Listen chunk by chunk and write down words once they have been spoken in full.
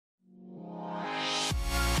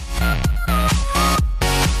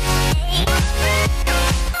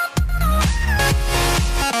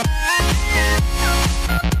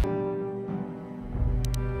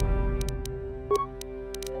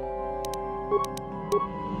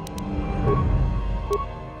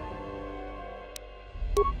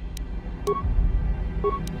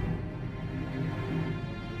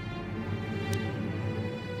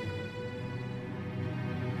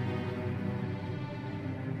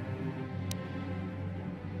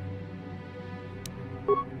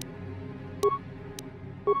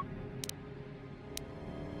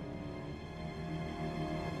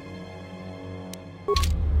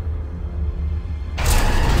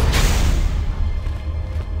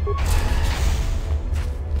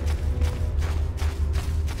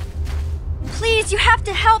Please, you have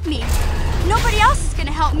to help me. Nobody else is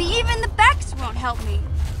gonna help me. Even the Becks won't help me.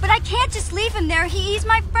 But I can't just leave him there. He's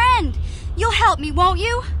my friend. You'll help me, won't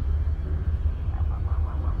you?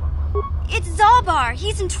 It's Zalbar.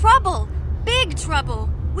 He's in trouble. Big trouble.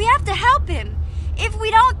 We have to help him. If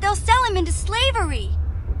we don't, they'll sell him into slavery.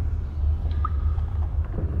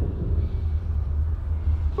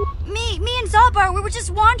 Me and Zalbar, we were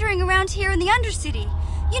just wandering around here in the Undercity.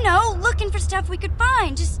 You know, looking for stuff we could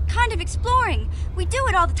find, just kind of exploring. We do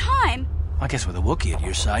it all the time. I guess with a Wookiee at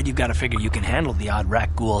your side, you've got to figure you can handle the odd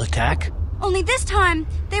RATGHOUL attack. Only this time,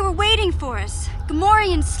 they were waiting for us.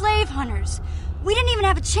 Gamorrean slave hunters. We didn't even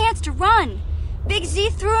have a chance to run. Big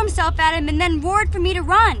Z threw himself at him and then roared for me to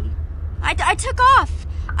run. I took off.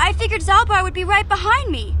 I figured Zalbar would be right behind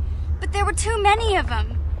me. But there were too many of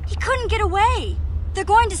them. He couldn't get away. They're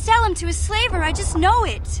going to sell him to a slaver, I just know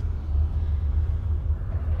it.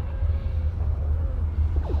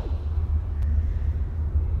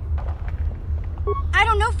 I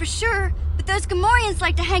don't know for sure, but those Gamorreans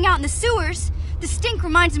like to hang out in the sewers. The stink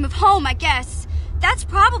reminds them of home, I guess. That's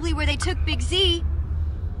probably where they took Big Z.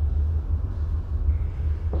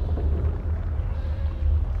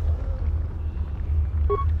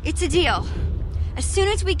 It's a deal. As soon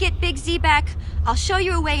as we get Big Z back, I'll show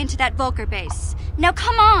you a way into that Vulcar base. Now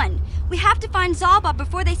come on! We have to find Zalbar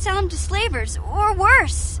before they sell him to slavers, or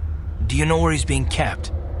worse. Do you know where he's being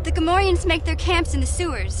kept? The Gamorreans make their camps in the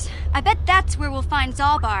sewers. I bet that's where we'll find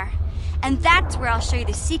Zalbar. And that's where I'll show you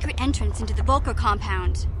the secret entrance into the Vulcar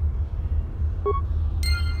compound.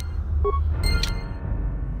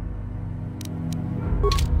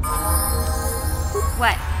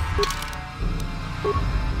 What?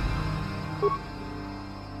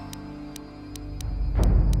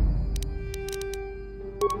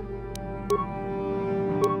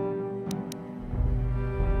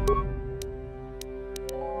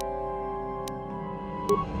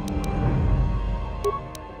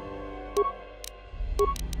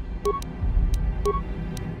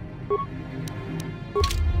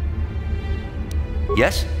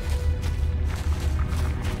 Yes?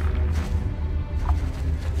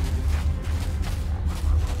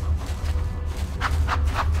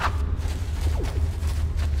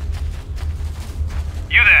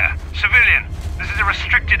 You there, civilian. This is a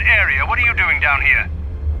restricted area. What are you doing down here?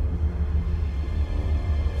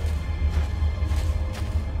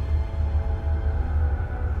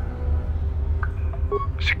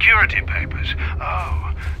 Security papers.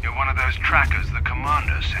 Oh, you're one of those trackers the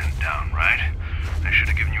Commander sent down, right? They should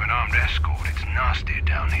have given you an armed escort. It's nasty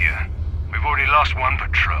down here. We've already lost one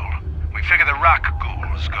patrol. We figure the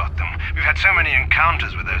RATGHOUL's got them. We've had so many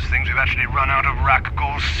encounters with those things, we've actually run out of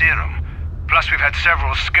RATGHOUL serum. Plus, we've had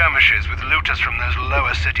several skirmishes with looters from those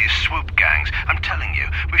lower city swoop gangs. I'm telling you,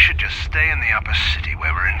 we should just stay in the upper city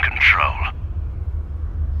where we're in control.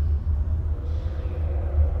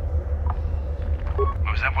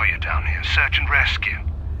 Oh, is that why you're down here? Search and rescue?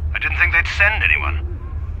 I didn't think they'd send anyone.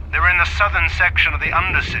 They were in the southern section of the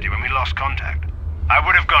Undercity when we lost contact. I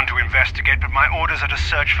would have gone to investigate, but my orders are to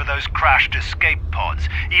search for those crashed escape pods,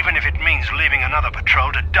 even if it means leaving another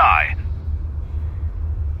patrol to die.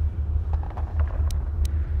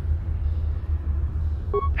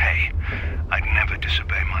 Hey, I'd never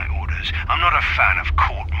disobey my orders. I'm not a fan of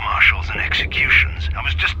court-martials and executions. I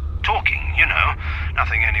was just talking, you know.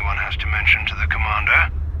 Nothing anyone has to mention to the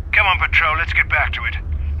Commander. Come on, Patrol, let's get back to it.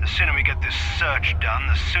 The sooner we get this search done,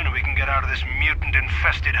 the sooner we can get out of this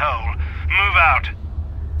mutant-infested hole. Move out.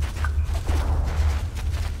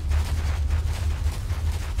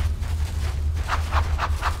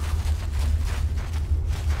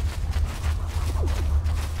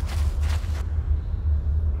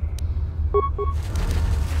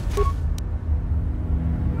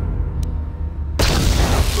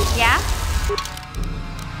 Yeah?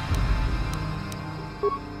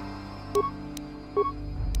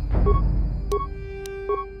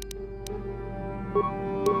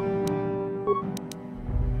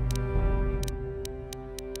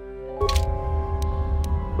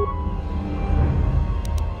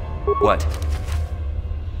 What?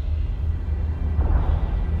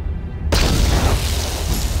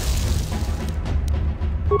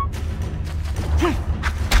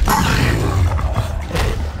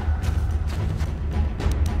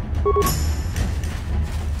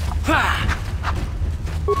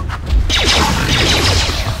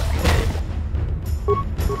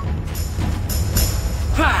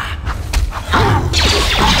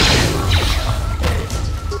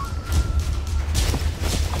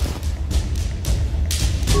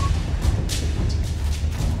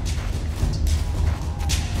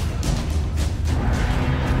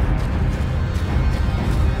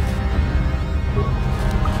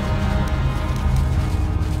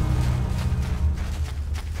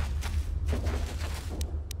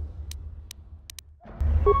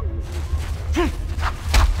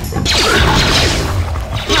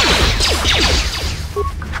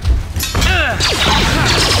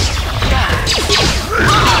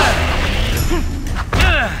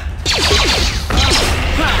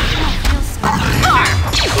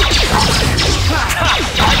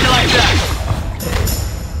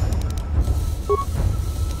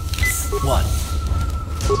 What?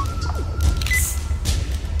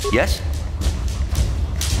 Yes?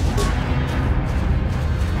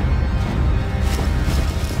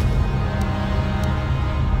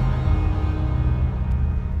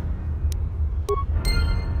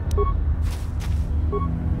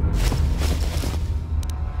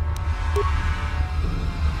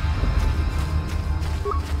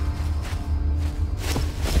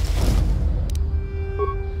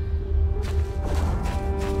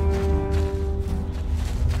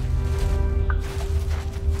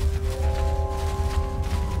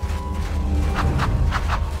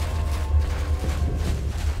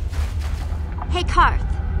 Hey, Karth.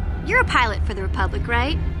 You're a pilot for the Republic,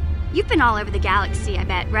 right? You've been all over the galaxy, I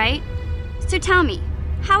bet, right? So tell me,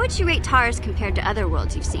 how would you rate Taurus compared to other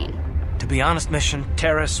worlds you've seen? To be honest, Mission,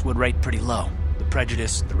 Terrace would rate pretty low. The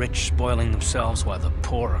prejudice, the rich spoiling themselves while the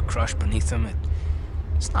poor are crushed beneath them,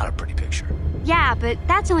 it's not a pretty picture. Yeah, but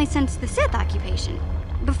that's only since the Sith occupation.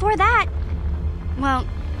 Before that, well,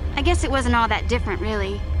 I guess it wasn't all that different,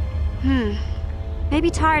 really. Maybe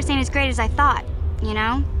Taurus ain't as great as I thought, you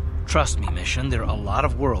know? Trust me, Mission, there are a lot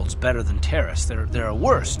of worlds better than Terrace. There are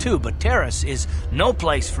worse, too, but Terrace is no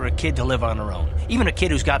place for a kid to live on her own. Even a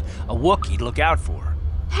kid who's got a Wookiee to look out for.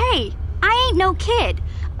 Hey, I ain't no kid.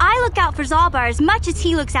 I look out for Zalbar as much as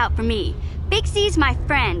he looks out for me. Big Z's my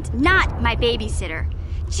friend, not my babysitter.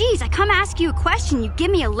 Geez, I come ask you a question, you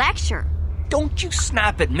give me a lecture. Don't you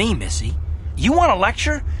snap at me, Missy. You want a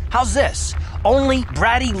lecture? How's this? Only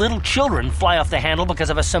bratty little children fly off the handle because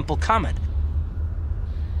of a simple comment.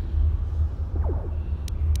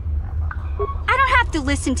 I don't have to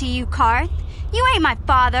listen to you, Karth. You ain't my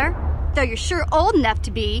father, though you're sure old enough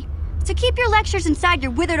to be. So keep your lectures inside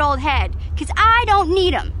your withered old head, 'cause I don't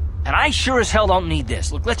need 'em. And I sure as hell don't need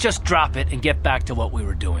this. Look, let's just drop it and get back to what we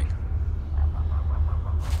were doing.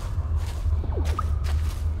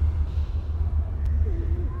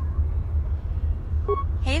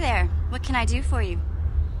 Hey there, what can I do for you?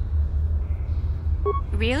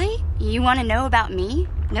 Really? You want to know about me?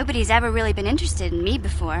 Nobody's ever really been interested in me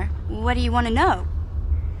before. What do you want to know?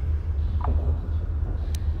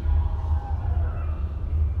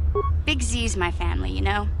 Big Z's my family, you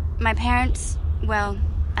know? My parents, well,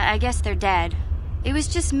 I guess they're dead. It was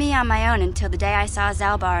just me on my own until the day I saw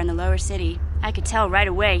Zalbar in the lower city. I could tell right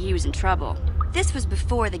away he was in trouble. This was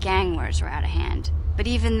before the gang wars were out of hand. But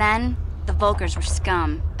even then, the Vulkars were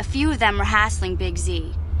scum. A few of them were hassling Big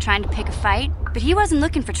Z, trying to pick a fight, but he wasn't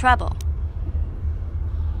looking for trouble.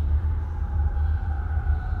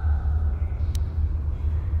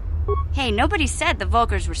 Hey, nobody said the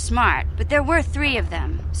Vulkars were smart, but there were 3 of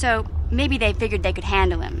them, so maybe they figured they could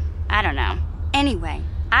handle him. I don't know. Anyway,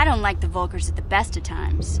 I don't like the Vulkars at the best of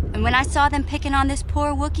times, and when I saw them picking on this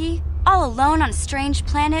poor Wookiee, all alone on a strange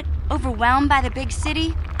planet, overwhelmed by the big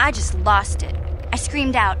city, I just lost it. I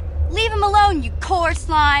screamed out, "Leave him alone, you core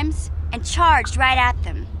slimes!" and charged right at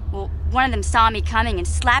them. Well, one of them saw me coming and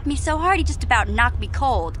slapped me so hard he just about knocked me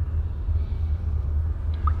cold.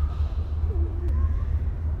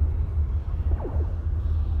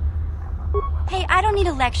 Hey, I don't need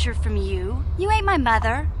a lecture from you. You ain't my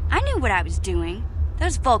mother. I knew what I was doing.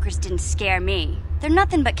 Those Vulkars didn't scare me. They're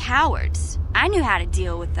nothing but cowards. I knew how to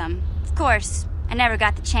deal with them. Of course, I never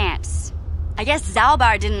got the chance. I guess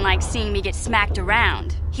Zalbar didn't like seeing me get smacked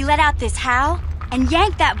around. He let out this howl and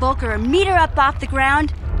yanked that Vulkar a meter up off the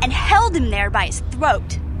ground and held him there by his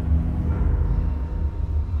throat.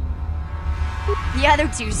 The other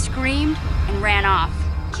 2 screamed and ran off.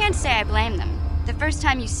 Can't say I blame them. The first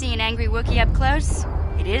time you see an angry Wookiee up close,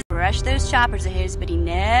 it is to rush those choppers of his, but he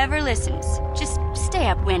never listens. Just stay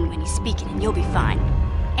upwind when he's speaking and you'll be fine.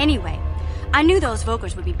 Anyway, I knew those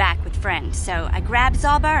Vulkars would be back with friends, so I grabbed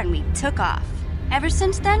Zalbar and we took off. Ever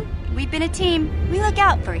since then, we've been a team. We look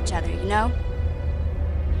out for each other, you know?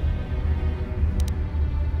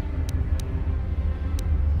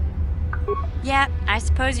 Yeah, I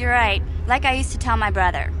suppose you're right. Like I used to tell my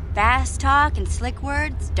brother, fast talk and slick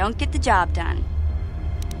words don't get the job done.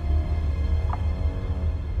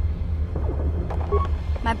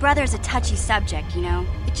 My brother's a touchy subject, you know?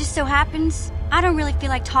 It just so happens, I don't really feel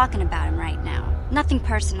like talking about him right now. Nothing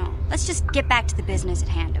personal. Let's just get back to the business at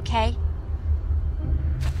hand, okay?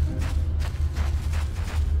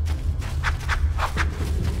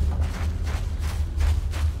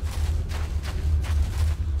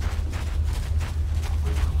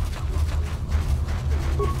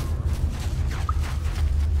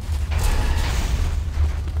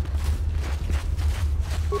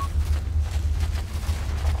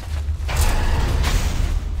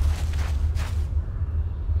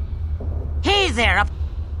 there up...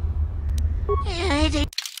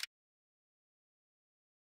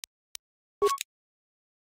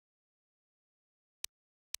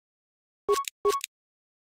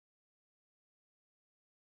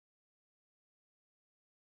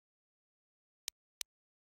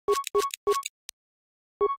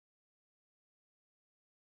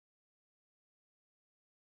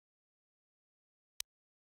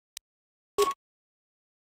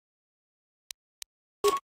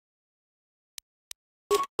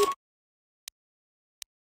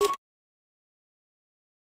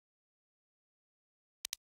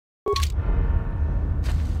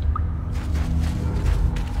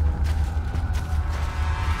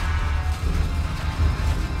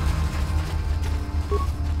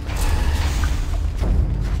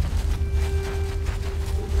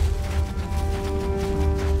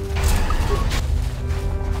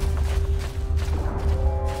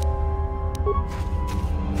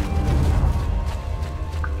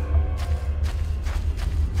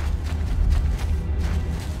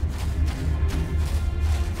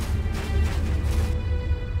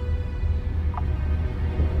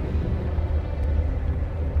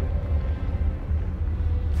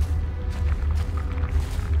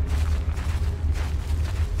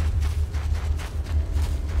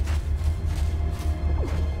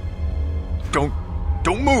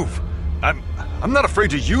 Don't move! I'm not afraid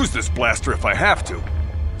to use this blaster if I have to.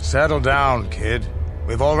 Settle down, kid.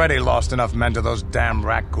 We've already lost enough men to those damn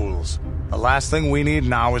RATGHOULs. The last thing we need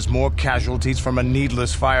now is more casualties from a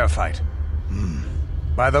needless firefight.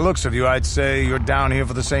 By the looks of you, I'd say you're down here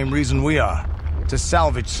for the same reason we are. To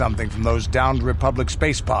salvage something from those downed Republic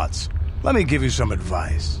space pods. Let me give you some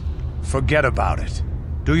advice. Forget about it.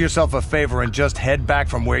 Do yourself a favor and just head back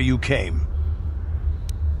from where you came.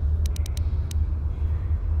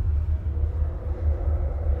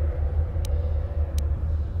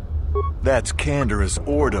 That's Canderous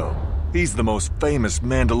Ordo. He's the most famous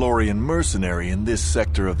Mandalorian mercenary in this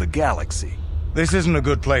sector of the galaxy. This isn't a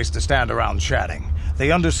good place to stand around chatting.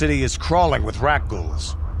 The Undercity is crawling with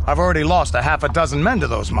RATGHOULs. I've already lost a half a dozen men to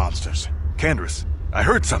those monsters. Canderous, I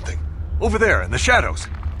heard something. Over there, in the shadows.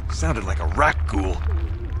 Sounded like a RATGHOUL.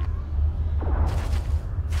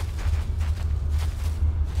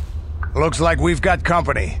 Looks like we've got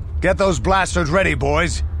company. Get those blasters ready,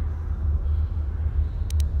 boys.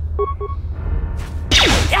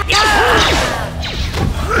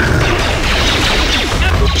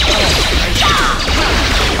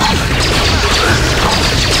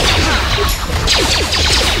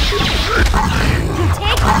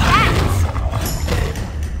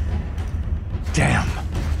 Damn.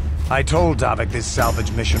 I told Davik this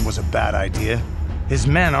salvage mission was a bad idea. His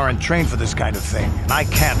men aren't trained for this kind of thing, and I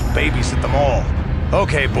can't babysit them all.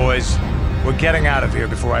 Okay, boys. We're getting out of here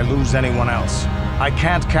before I lose anyone else. I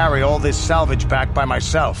can't carry all this salvage back by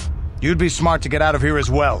myself. You'd be smart to get out of here as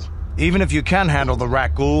well. Even if you can handle the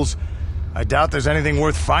RATGHOULs, I doubt there's anything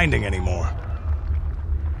worth finding anymore.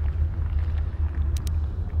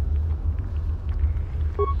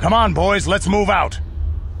 Come on, boys, let's move out.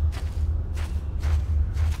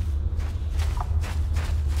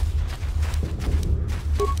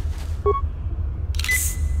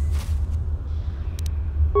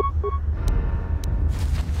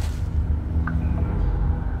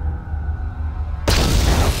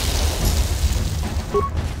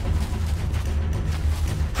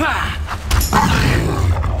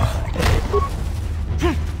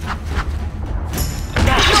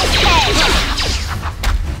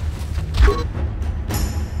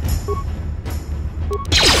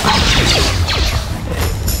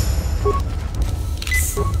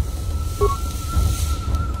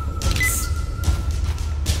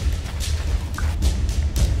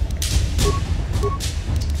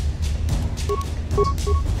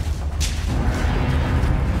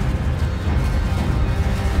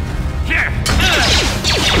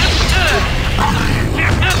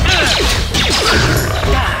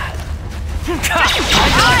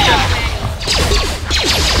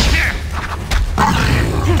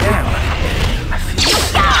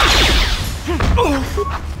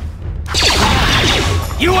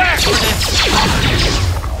 You asked for this!